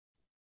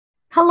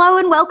Hello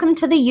and welcome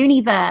to the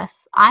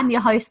Universe. I'm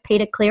your host,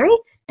 Peter Cleary,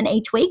 and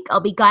each week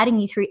I'll be guiding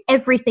you through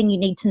everything you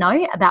need to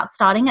know about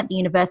starting at the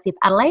University of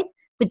Adelaide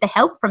with the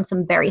help from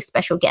some very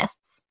special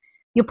guests.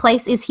 Your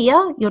place is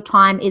here, your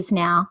time is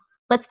now.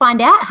 Let's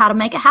find out how to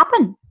make it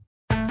happen.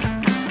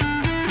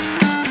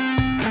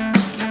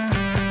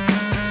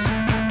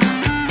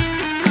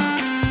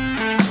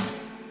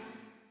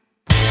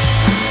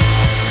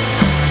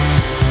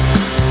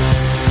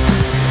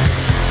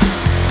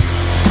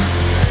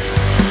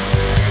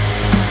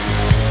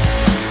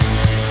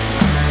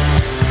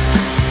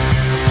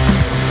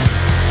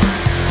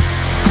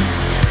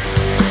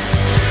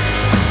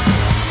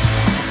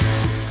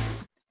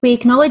 We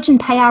acknowledge and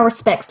pay our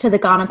respects to the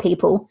Kaurna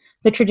people,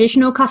 the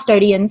traditional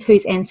custodians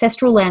whose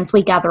ancestral lands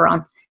we gather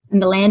on, and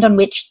the land on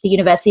which the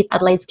University of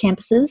Adelaide's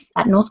campuses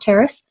at North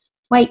Terrace,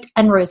 Waite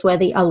and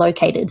Roseworthy are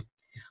located.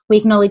 We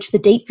acknowledge the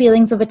deep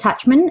feelings of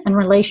attachment and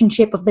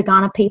relationship of the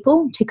Kaurna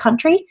people to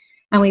country,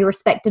 and we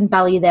respect and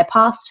value their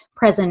past,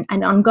 present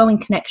and ongoing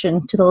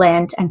connection to the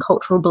land and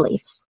cultural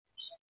beliefs.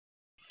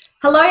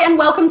 Hello and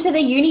welcome to the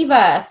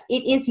Universe.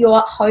 It is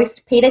your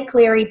host, Peter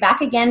Cleary,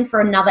 back again for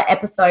another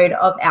episode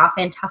of our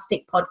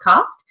fantastic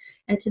podcast.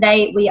 And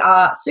today we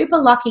are super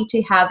lucky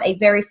to have a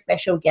very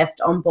special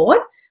guest on board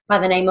by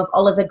the name of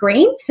Oliver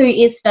Green, who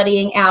is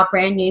studying our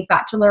brand new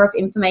Bachelor of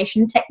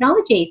Information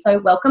Technology. So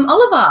welcome,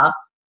 Oliver.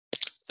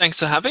 Thanks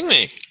for having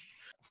me.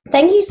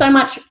 Thank you so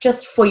much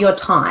just for your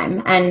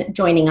time and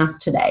joining us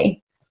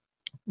today.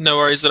 No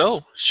worries at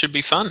all. Should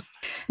be fun.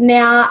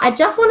 Now, I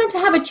just wanted to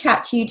have a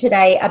chat to you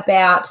today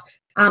about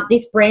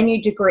this brand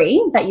new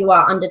degree that you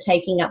are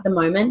undertaking at the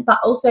moment, but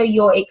also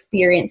your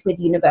experience with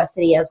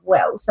university as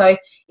well. So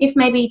if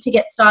maybe to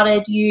get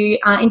started, you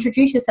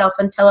introduce yourself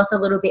and tell us a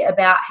little bit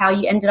about how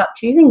you ended up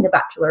choosing the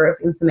Bachelor of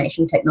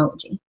Information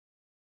Technology.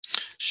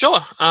 Sure.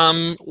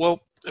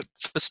 Well,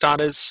 for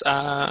starters,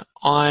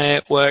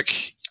 I work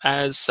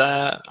as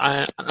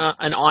an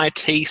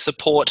IT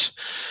support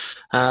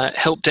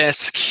help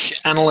desk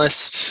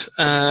analyst,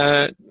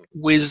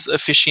 whiz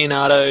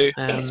aficionado,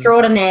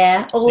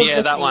 extraordinaire. All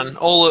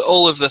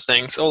of the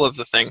things.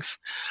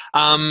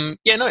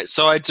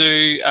 So I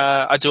do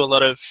a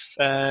lot of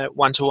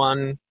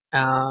one-to-one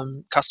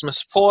customer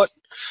support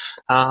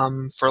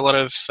for a lot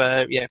of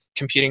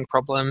computing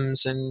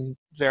problems and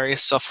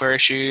various software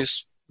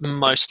issues,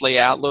 mostly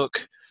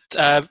Outlook.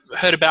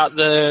 Heard about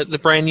the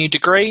brand new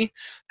degree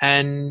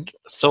and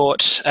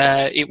thought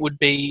it would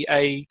be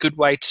a good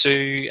way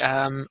to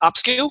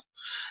upskill.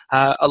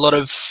 A lot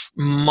of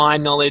my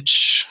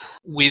knowledge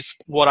with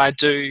what I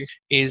do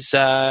is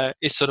sort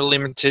of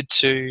limited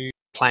to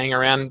playing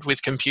around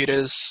with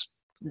computers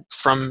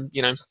from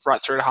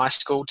right through to high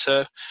school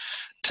to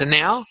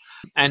now,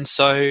 and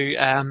so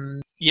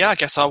I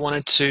guess I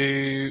wanted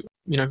to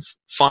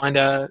find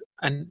a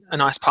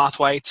nice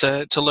pathway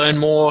to learn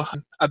more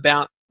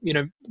about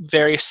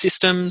various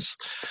systems,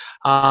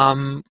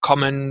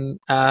 common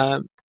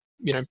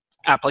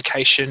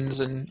applications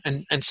and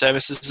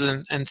services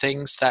and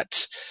things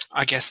that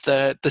I guess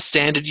the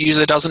standard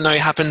user doesn't know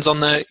happens on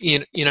the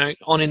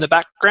on in the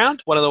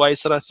background. One of the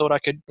ways that I thought I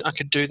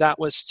could do that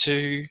was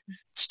to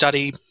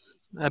study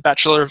a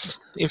Bachelor of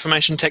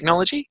Information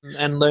Technology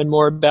and learn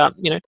more about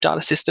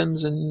data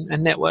systems and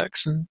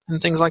networks and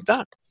things like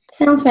that.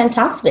 Sounds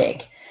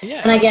fantastic.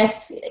 Yeah. And I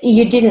guess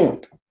you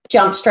didn't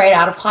jump straight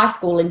out of high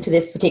school into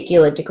this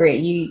particular degree.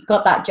 You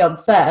got that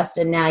job first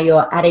and now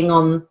you're adding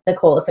on the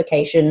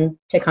qualification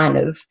to kind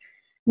of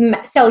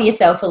sell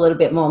yourself a little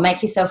bit more,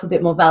 make yourself a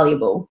bit more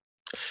valuable.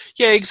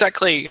 Yeah,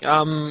 exactly.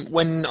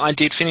 When I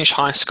did finish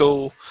high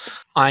school,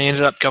 I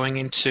ended up going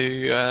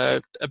into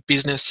a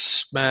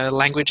business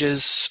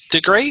languages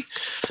degree.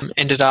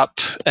 Ended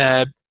up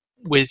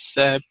with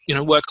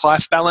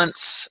work-life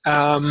balance.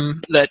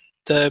 That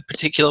the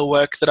particular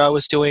work that I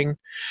was doing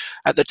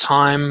at the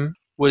time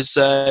was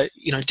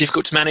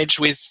difficult to manage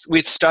with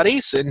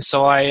studies, and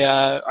so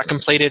I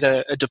completed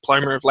a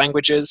diploma of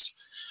languages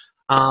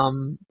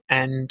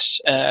and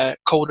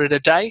called it a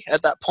day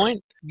at that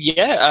point.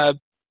 A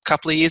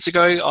couple of years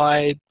ago,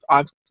 I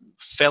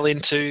fell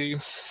into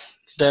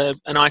an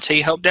IT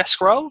help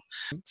desk role.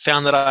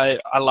 Found that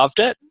I loved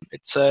it.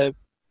 It's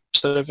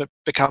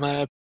become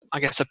a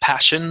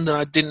passion that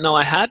I didn't know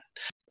I had,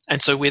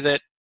 and so with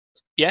it,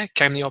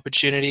 came the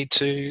opportunity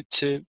to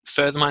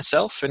further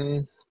myself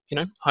and.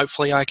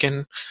 Hopefully I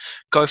can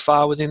go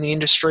far within the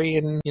industry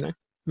and,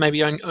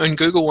 maybe own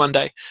Google one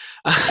day.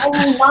 Oh,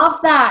 I love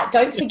that.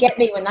 Don't forget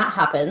me when that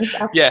happens.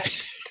 Yeah.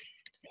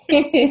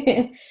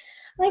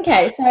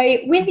 Okay, so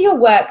with your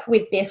work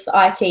with this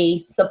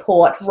IT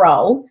support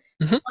role,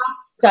 plus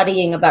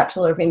studying a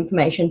Bachelor of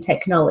Information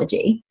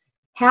Technology,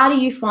 how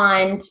do you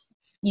find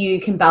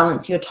you can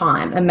balance your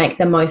time and make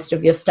the most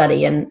of your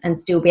study and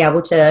still be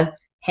able to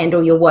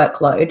handle your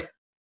workload?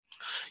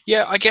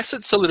 Yeah, I guess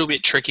it's a little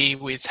bit tricky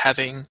with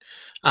having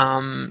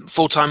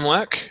full-time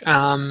work.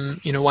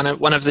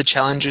 One of the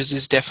challenges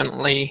is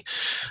definitely,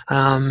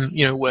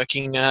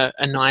 working a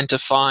 9 to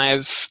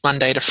 5,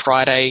 Monday to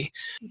Friday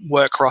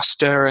work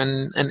roster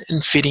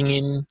and fitting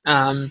in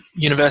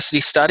university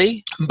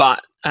study.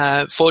 But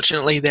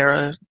Fortunately, there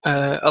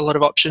are a lot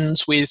of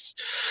options with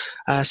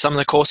some of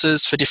the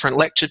courses for different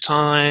lecture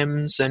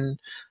times and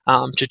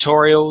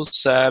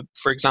tutorials.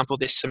 For example,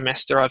 this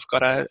semester I've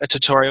got a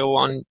tutorial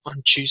on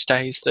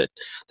Tuesdays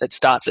that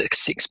starts at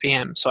 6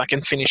 p.m. so I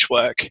can finish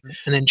work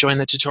and then join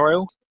the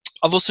tutorial.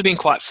 I've also been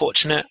quite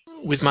fortunate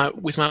with my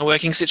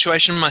working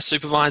situation. My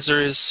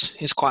supervisor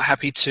is quite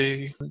happy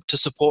to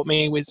support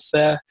me with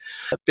a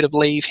bit of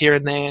leave here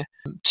and there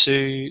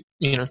to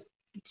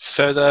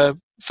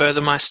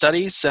further my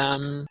studies.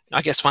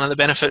 I guess one of the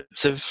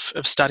benefits of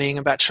studying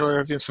a Bachelor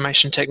of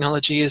Information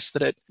Technology is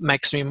that it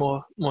makes me a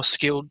more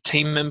skilled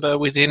team member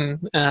within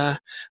an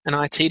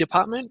IT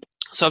department.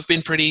 So I've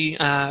been pretty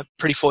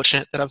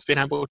fortunate that I've been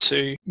able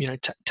to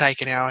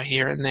take an hour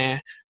here and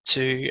there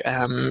to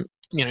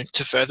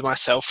to further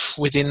myself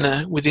within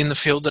the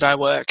field that I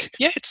work.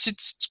 Yeah,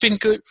 it's been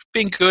good.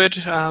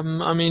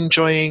 I'm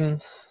enjoying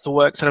the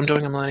work that I'm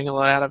doing. I'm learning a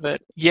lot out of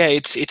it. Yeah,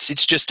 it's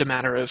just a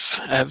matter of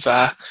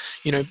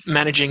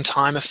managing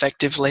time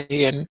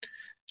effectively and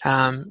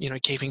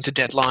keeping to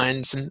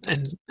deadlines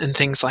and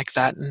things like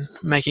that, and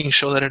making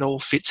sure that it all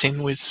fits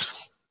in with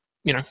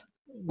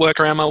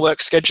work around my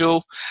work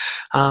schedule,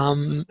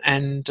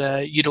 and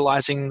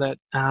utilizing that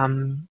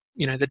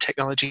the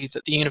technology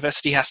that the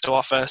university has to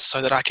offer,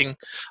 so that I can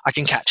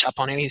catch up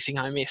on anything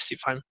I miss.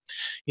 If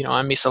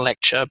I miss a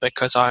lecture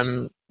because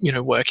I'm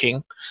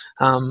working,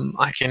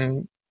 I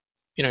can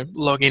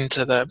log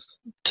into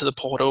the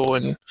portal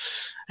and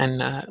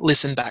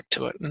listen back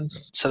to it, and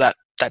so that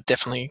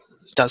definitely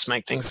does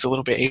make things a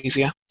little bit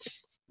easier.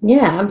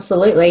 Yeah,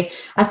 absolutely.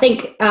 I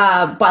think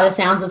by the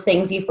sounds of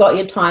things, you've got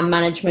your time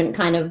management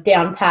kind of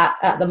down pat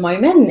at the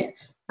moment,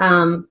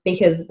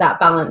 because that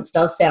balance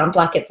does sound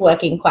like it's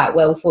working quite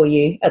well for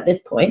you at this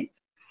point.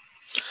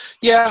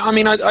 Yeah, I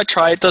mean, I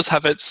try. It does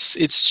have its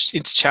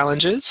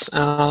challenges.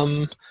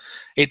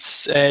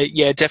 It's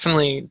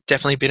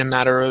definitely been a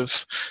matter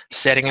of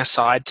setting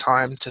aside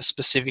time to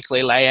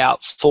specifically lay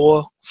out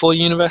for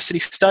university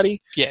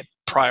study. Yeah,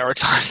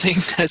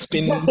 prioritizing has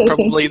been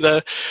probably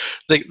the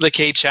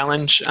key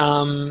challenge.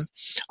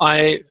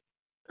 I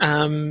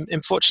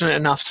am fortunate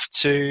enough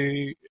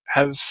to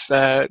have,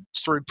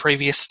 through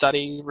previous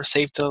study,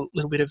 received a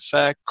little bit of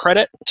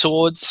credit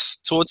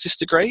towards this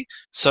degree.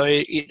 So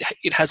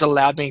it has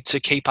allowed me to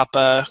keep up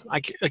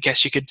I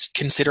guess you could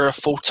consider a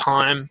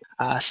full-time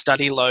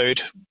study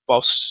load,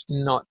 whilst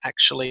not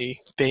actually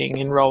being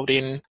enrolled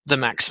in the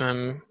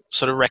maximum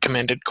sort of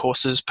recommended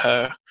courses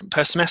per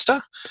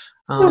semester.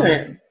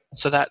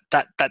 So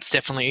that's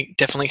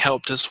definitely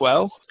helped as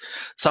well.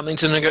 Something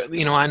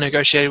to I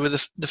negotiated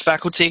with the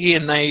faculty,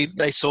 and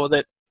they saw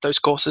that those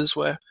courses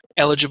were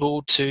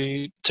eligible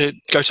to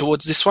go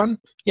towards this one.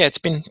 Yeah, it's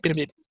been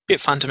a bit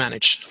fun to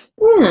manage.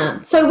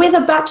 Yeah. So with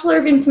a Bachelor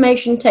of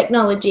Information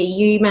Technology,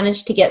 you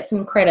managed to get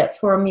some credit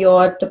from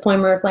your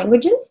Diploma of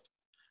Languages?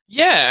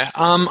 Yeah,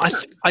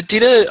 I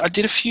did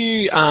a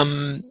few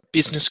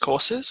business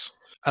courses.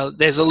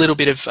 There's a little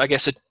bit of, I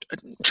guess, a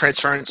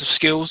transference of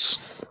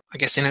skills. I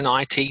guess in an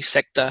IT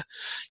sector,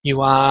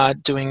 you are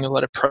doing a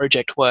lot of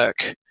project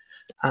work,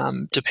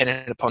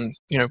 dependent upon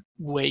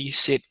where you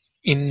sit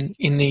in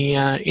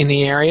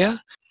the area.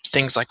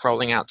 Things like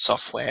rolling out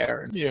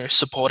software and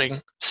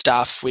supporting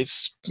staff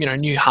with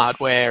new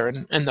hardware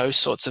and those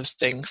sorts of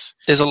things.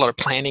 There's a lot of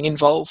planning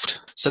involved,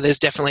 so there's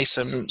definitely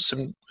some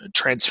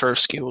transfer of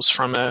skills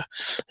from a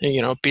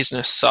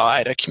business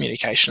side, a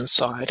communications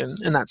side,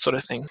 and that sort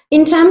of thing.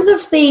 In terms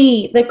of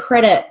the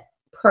credit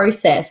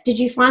process, did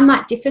you find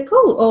that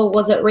difficult, or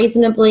was it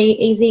reasonably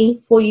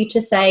easy for you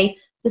to say,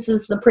 this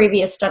is the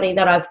previous study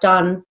that I've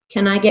done,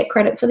 can I get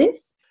credit for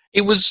this?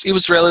 It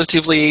was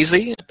relatively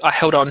easy. I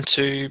held on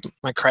to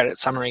my credit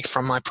summary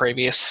from my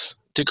previous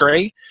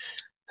degree,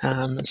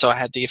 and so I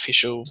had the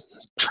official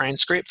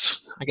transcript,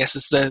 I guess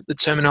is the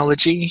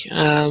terminology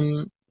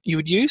you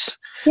would use.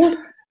 Yeah.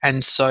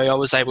 And so I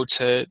was able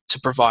to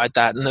provide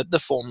that, and the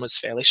form was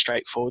fairly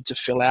straightforward to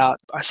fill out.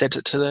 I sent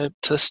it to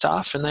the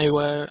staff, and they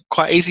were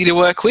quite easy to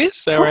work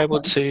with. They were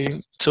able to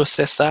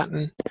assess that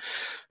and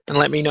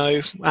let me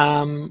know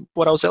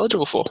what I was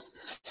eligible for.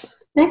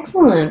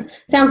 Excellent.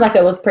 Sounds like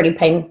it was pretty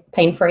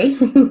pain-free.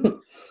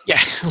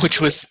 Yeah,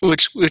 which is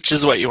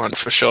what you want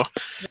for sure.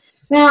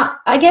 Now,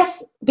 I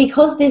guess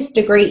because this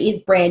degree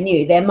is brand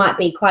new, there might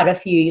be quite a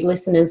few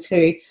listeners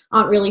who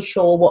aren't really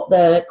sure what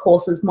the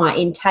courses might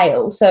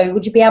entail. So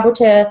would you be able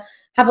to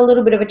have a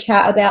little bit of a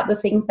chat about the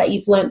things that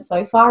you've learned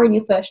so far in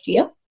your first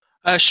year?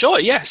 Sure,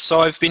 yeah.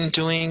 So I've been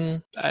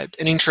doing an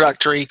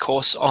introductory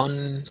course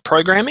on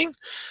programming.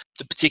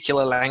 The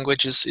particular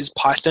language is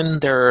Python.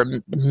 There are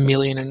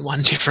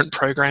 1,000,001 different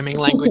programming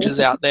languages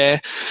out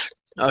there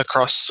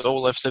across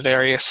all of the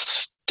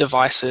various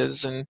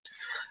devices, and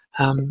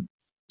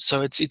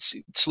so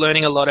it's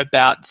learning a lot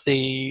about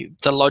the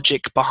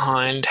logic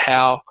behind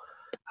how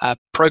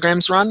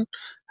programs run.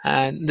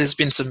 And there's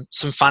been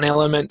some fun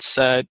elements.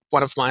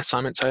 One of my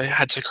assignments, I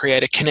had to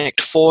create a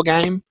Connect 4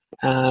 game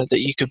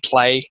that you could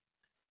play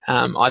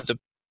either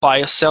by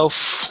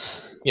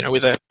yourself,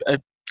 with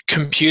a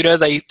computer.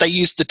 They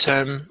used the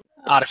term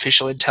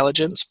artificial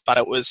intelligence, but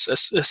it was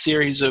a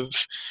series of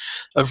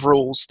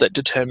rules that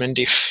determined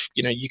if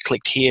you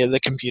clicked here, the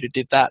computer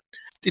did that.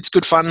 It's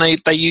good fun.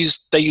 They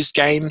use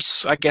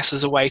games, I guess,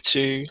 as a way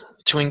to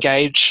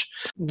engage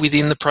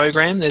within the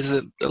program. There's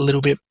a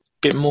little bit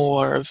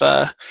more of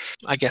a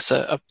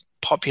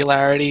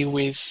popularity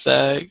with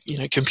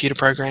computer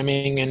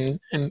programming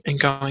and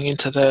going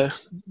into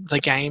the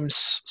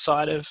games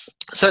side of.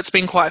 So it's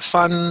been quite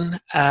fun.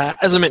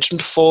 As I mentioned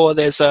before,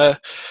 there's a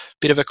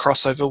bit of a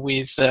crossover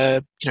with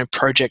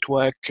project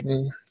work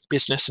and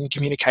business and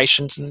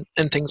communications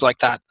and things like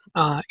that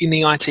in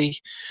the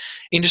IT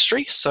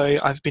industry. So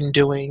I've been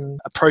doing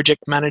a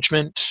project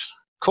management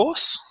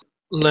course,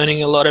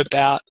 learning a lot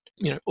about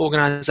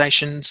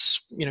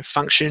organizations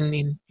function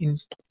in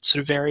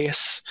sort of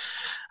various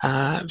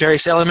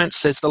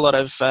elements. There's a lot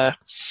of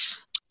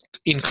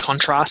in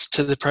contrast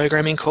to the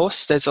programming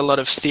course, there's a lot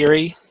of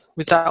theory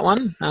with that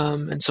one,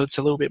 and so it's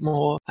a little bit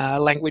more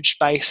language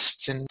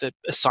based, and the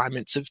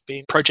assignments have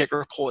been project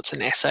reports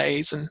and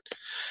essays and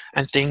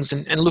things,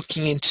 and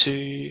looking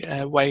into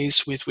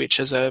ways with which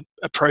as a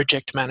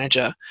project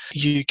manager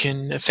you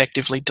can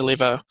effectively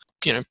deliver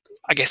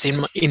I guess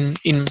in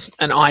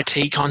an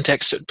IT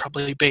context, it'd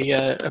probably be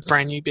a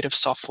brand new bit of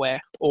software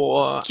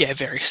or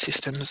various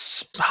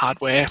systems,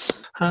 hardware.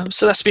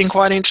 So that's been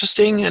quite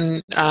interesting,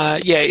 and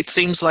it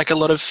seems like a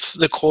lot of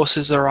the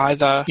courses are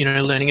either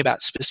learning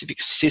about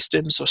specific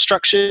systems or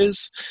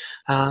structures,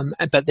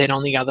 but then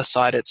on the other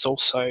side, it's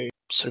also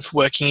sort of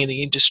working in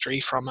the industry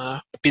from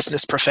a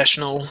business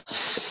professional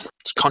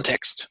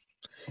context.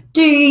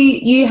 Do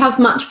you have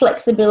much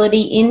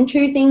flexibility in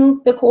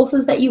choosing the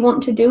courses that you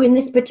want to do in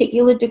this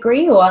particular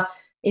degree, or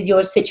is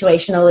your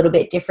situation a little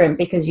bit different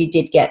because you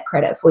did get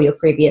credit for your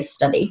previous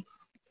study?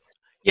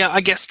 Yeah,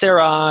 I guess there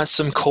are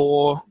some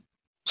core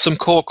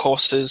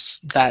courses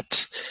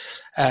that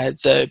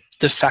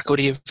the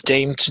faculty have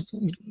deemed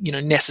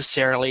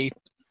necessary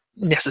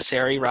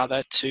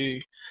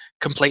to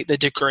complete the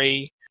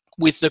degree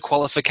with the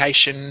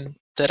qualification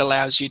that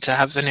allows you to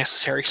have the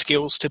necessary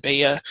skills to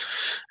be an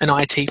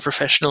IT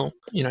professional,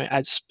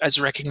 as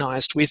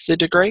recognised with the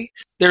degree.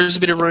 There is a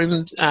bit of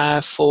room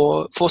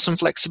for some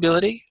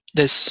flexibility.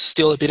 There's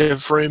still a bit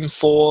of room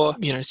for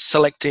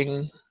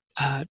selecting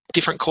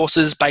different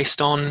courses based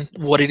on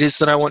what it is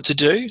that I want to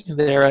do.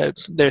 There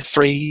are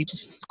 3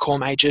 core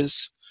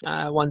majors.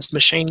 One's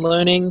machine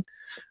learning.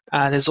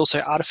 There's also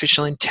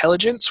artificial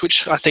intelligence,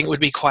 which I think would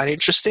be quite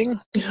interesting,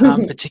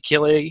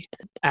 particularly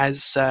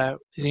as the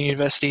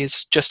university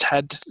has just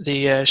had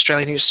the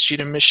Australian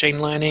Institute of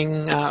Machine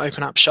Learning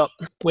open up shop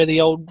where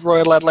the old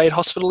Royal Adelaide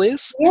Hospital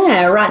is.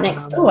 Yeah, right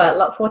next door at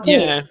Lot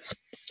 14.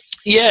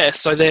 Yeah.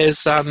 So there's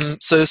some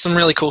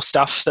really cool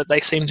stuff that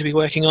they seem to be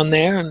working on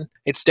there, and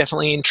it's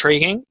definitely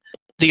intriguing.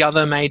 The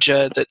other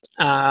major that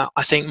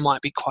I think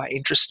might be quite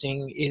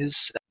interesting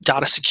is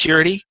data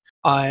security.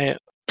 I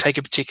take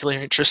a particular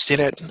interest in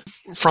it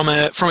from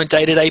a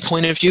day-to-day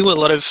point of view. A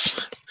lot of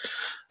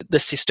the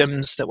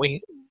systems that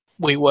we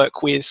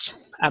work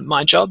with at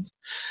my job,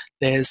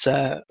 there's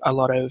a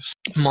lot of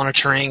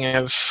monitoring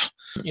of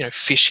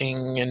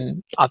phishing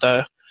and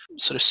other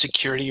sort of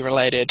security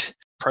related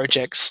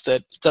projects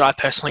that I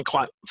personally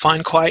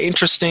find quite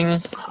interesting.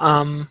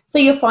 So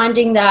you're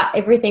finding that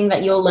everything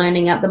that you're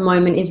learning at the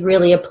moment is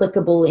really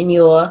applicable in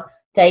your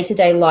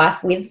day-to-day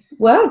life with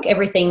work?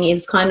 Everything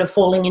is kind of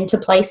falling into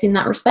place in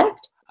that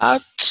respect?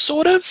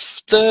 Sort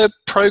of. The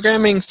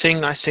programming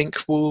thing, I think,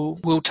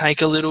 will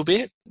take a little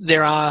bit.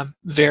 There are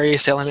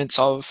various elements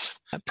of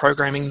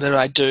programming that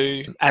I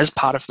do as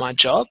part of my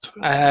job.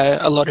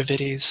 A lot of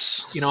it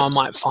is, I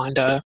might find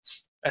a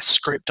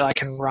script I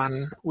can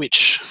run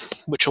which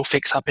will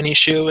fix up an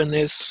issue, and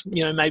there's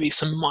maybe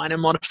some minor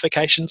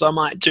modifications I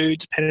might do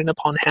depending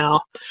upon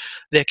how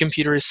their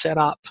computer is set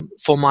up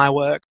for my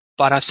work.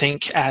 But I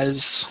think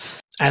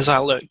as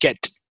I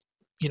get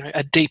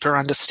a deeper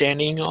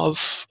understanding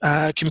of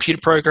computer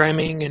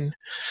programming and,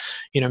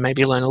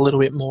 maybe learn a little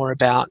bit more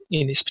about,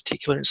 in this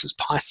particular instance,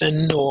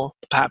 Python or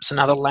perhaps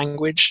another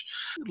language,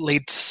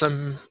 lead to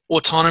some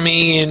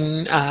autonomy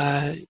in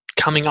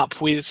coming up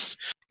with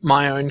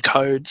my own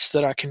codes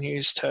that I can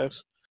use to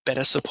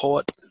better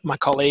support my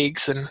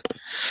colleagues and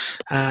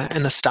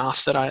the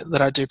staff that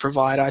I do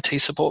provide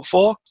IT support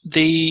for.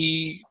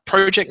 The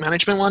project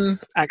management one,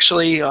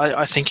 actually,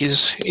 I think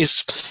is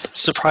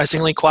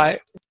surprisingly quite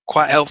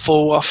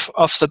helpful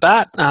off the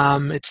bat.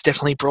 It's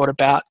definitely brought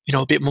about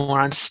a bit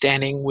more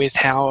understanding with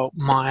how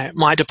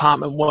my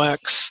department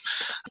works,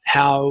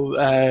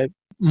 how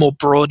more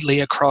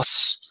broadly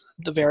across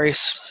the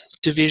various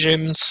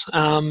divisions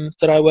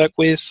that I work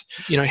with,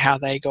 how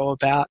they go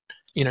about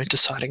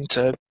deciding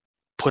to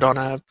put on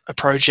a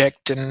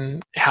project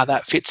and how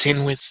that fits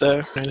in with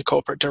the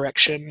corporate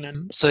direction.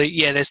 And so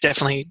there's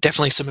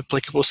definitely some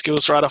applicable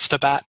skills right off the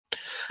bat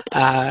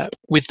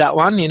with that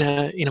one in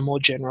a more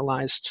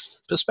generalized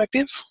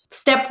perspective.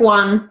 Step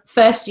 1,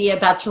 first year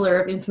Bachelor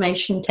of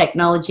Information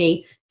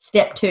Technology.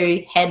 Step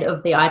 2, head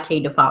of the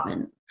IT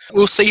department.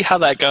 We'll see how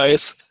that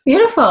goes.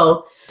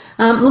 Beautiful.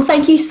 Well,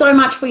 thank you so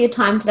much for your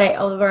time today,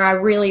 Oliver. I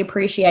really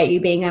appreciate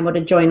you being able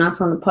to join us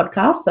on the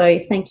podcast. So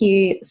thank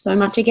you so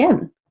much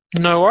again.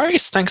 No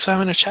worries. Thanks for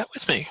having a chat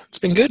with me. It's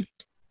been good.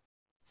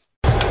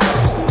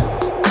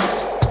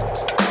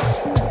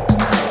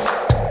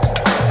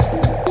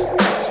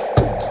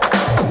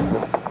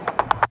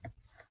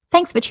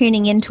 Thanks for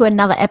tuning in to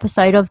another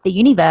episode of The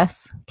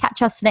Universe.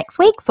 Catch us next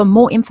week for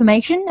more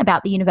information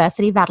about the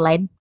University of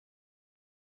Adelaide.